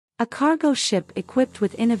A cargo ship equipped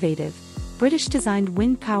with innovative, British-designed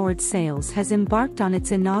wind-powered sails has embarked on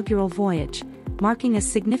its inaugural voyage, marking a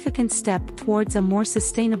significant step towards a more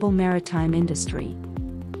sustainable maritime industry.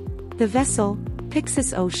 The vessel,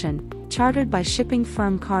 Pyxis Ocean, chartered by shipping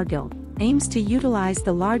firm Cargill, aims to utilize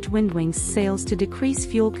the large WindWings sails to decrease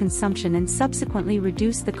fuel consumption and subsequently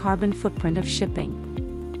reduce the carbon footprint of shipping.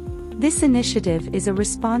 This initiative is a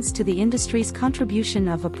response to the industry's contribution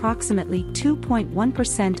of approximately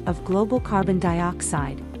 2.1% of global carbon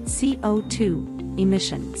dioxide (CO2)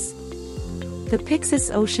 emissions. The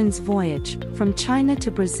Pyxis Ocean's voyage, from China to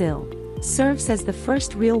Brazil, serves as the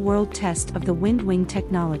first real-world test of the WindWing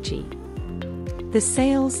technology. The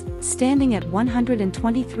sails, standing at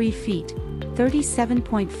 123 feet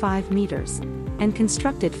 (37.5 meters), and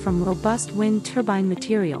constructed from robust wind turbine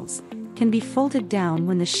materials, can be folded down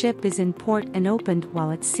when the ship is in port and opened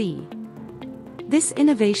while at sea. This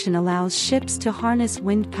innovation allows ships to harness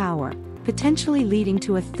wind power, potentially leading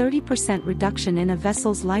to a 30% reduction in a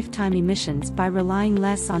vessel's lifetime emissions by relying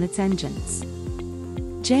less on its engines.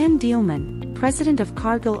 Jan Deelman, president of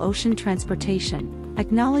Cargill Ocean Transportation,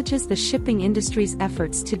 acknowledges the shipping industry's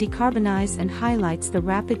efforts to decarbonize and highlights the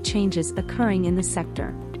rapid changes occurring in the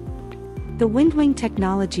sector. The WindWing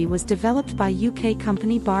technology was developed by UK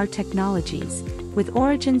company Bar Technologies, with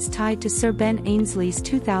origins tied to Sir Ben Ainsley's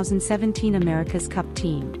 2017 America's Cup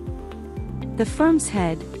team. The firm's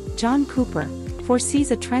head, John Cooper, foresees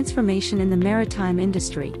a transformation in the maritime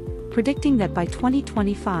industry, predicting that by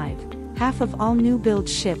 2025, half of all new-build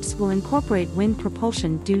ships will incorporate wind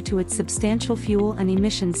propulsion due to its substantial fuel and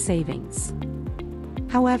emissions savings.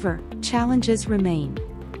 However, challenges remain.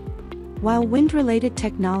 While wind-related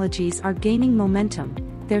technologies are gaining momentum,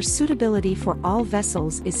 their suitability for all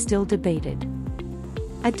vessels is still debated.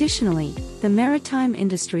 Additionally, the maritime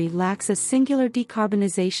industry lacks a singular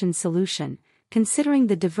decarbonization solution, considering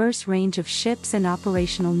the diverse range of ships and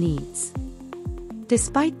operational needs.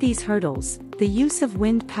 Despite these hurdles, the use of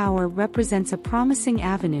wind power represents a promising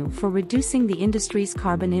avenue for reducing the industry's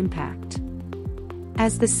carbon impact.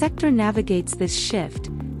 As the sector navigates this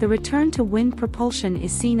shift, the return to wind propulsion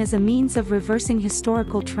is seen as a means of reversing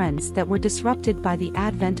historical trends that were disrupted by the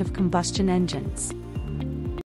advent of combustion engines.